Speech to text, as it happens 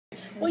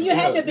Well, you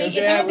had to be.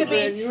 It had to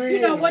be. You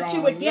know what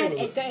you would get.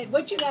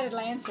 What you got at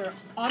Lancer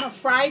on a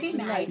Friday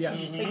night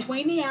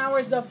between the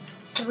hours of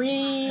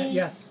 3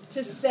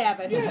 to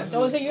 7.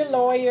 Those are your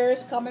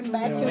lawyers coming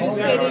back to the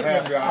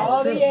city.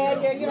 All the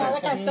you know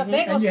that kind of stuff.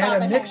 They gonna and you stop had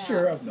a and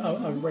mixture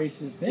of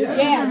races there.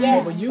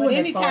 Yeah. But you But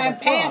anytime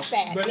past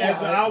that. But as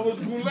the hours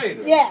grew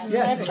later,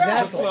 that's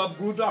right. the club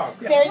grew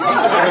darker. There you go.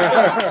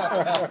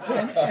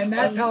 and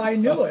that's how I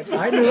knew it.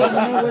 I knew it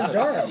when it was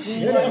dark.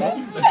 You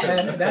know?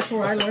 And that's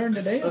where I learned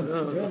to dance.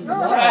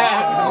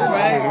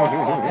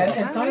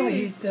 And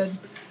finally he said,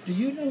 "Do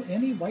you know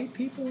any white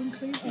people in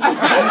Cleveland?" And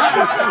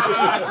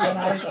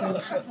I said,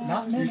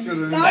 "Not many." You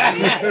should have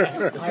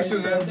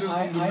introduced him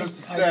to Mr.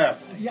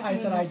 Staff. I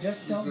said, "I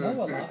just don't know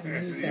a lot."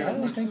 And he said, "I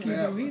don't think you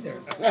do either."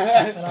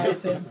 And I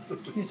said,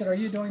 he said, "Are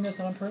you doing this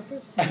on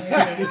purpose?" And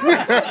I said,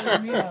 "What do you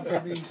mean on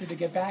purpose?" He said, "To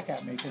get back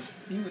at me," because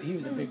he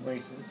was a big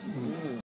racist.